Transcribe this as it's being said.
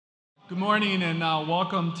Good morning and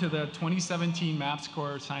welcome to the 2017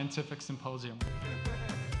 MAPSCorps Scientific Symposium.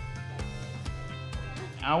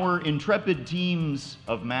 Our intrepid teams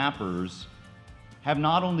of mappers have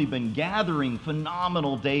not only been gathering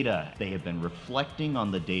phenomenal data, they have been reflecting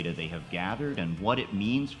on the data they have gathered and what it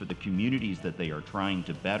means for the communities that they are trying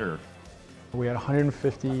to better. We had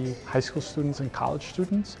 150 high school students and college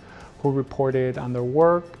students who reported on their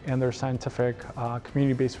work and their scientific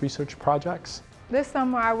community-based research projects. This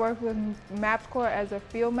summer I worked with MAPSCorps as a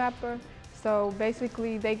field mapper. So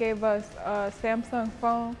basically they gave us a Samsung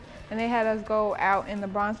phone and they had us go out in the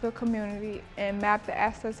Bronzeville community and map the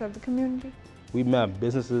assets of the community. We map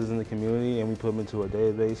businesses in the community and we put them into a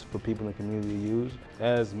database for people in the community to use.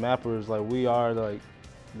 As mappers, we are the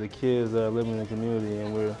kids that are living in the community,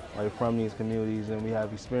 and we're from these communities and we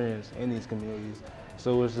have experience in these communities.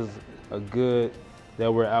 So it's just a good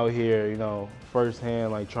that we're out here,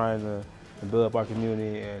 firsthand, trying to build up our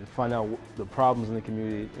community and find out the problems in the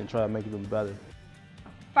community and try to make them better.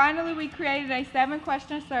 Finally, we created a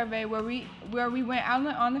 7-question survey where we went out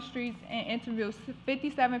on the streets and interviewed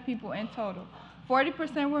 57 people in total.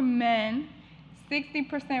 40% were men,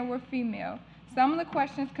 60% were female. Some of the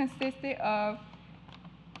questions consisted of,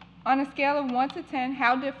 on a scale of 1 to 10,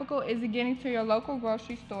 how difficult is it getting to your local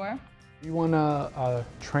grocery store? We want to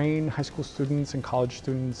train high school students and college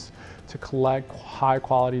students to collect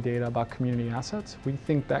high-quality data about community assets. We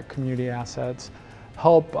think that community assets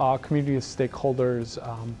help community stakeholders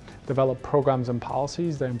develop programs and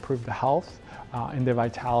policies that improve the health and the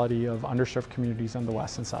vitality of underserved communities on the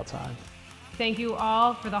West and South Side. Thank you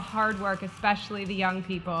all for the hard work, especially the young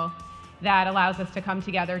people, that allows us to come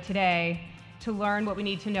together today to learn what we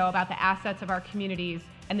need to know about the assets of our communities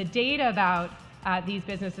and the data about these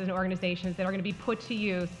businesses and organizations that are going to be put to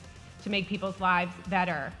use to make people's lives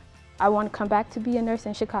better. I want to come back to be a nurse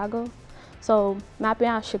in Chicago, so mapping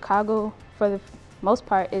out Chicago for the most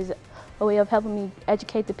part is a way of helping me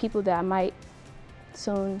educate the people that I might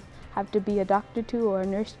soon have to be a doctor to or a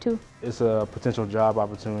nurse to. It's a potential job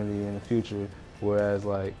opportunity in the future, whereas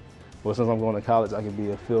since I'm going to college, I could be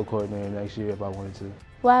a field coordinator next year if I wanted to.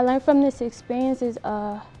 What I learned from this experience is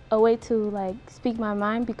a way to speak my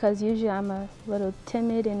mind, because usually I'm a little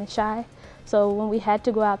timid and shy. So when we had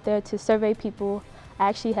to go out there to survey people, I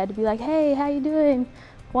actually had to be like, hey, how you doing?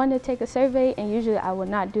 Want to take a survey? And usually I would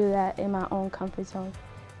not do that in my own comfort zone.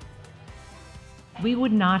 We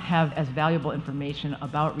would not have as valuable information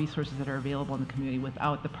about resources that are available in the community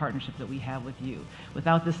without the partnership that we have with you,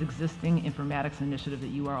 without this existing informatics initiative that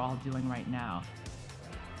you are all doing right now.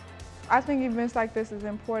 I think events like this is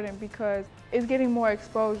important because it's getting more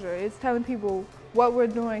exposure. It's telling people what we're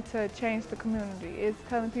doing to change the community. It's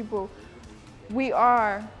telling people we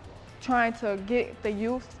are trying to get the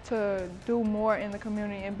youth to do more in the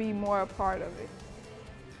community and be more a part of it.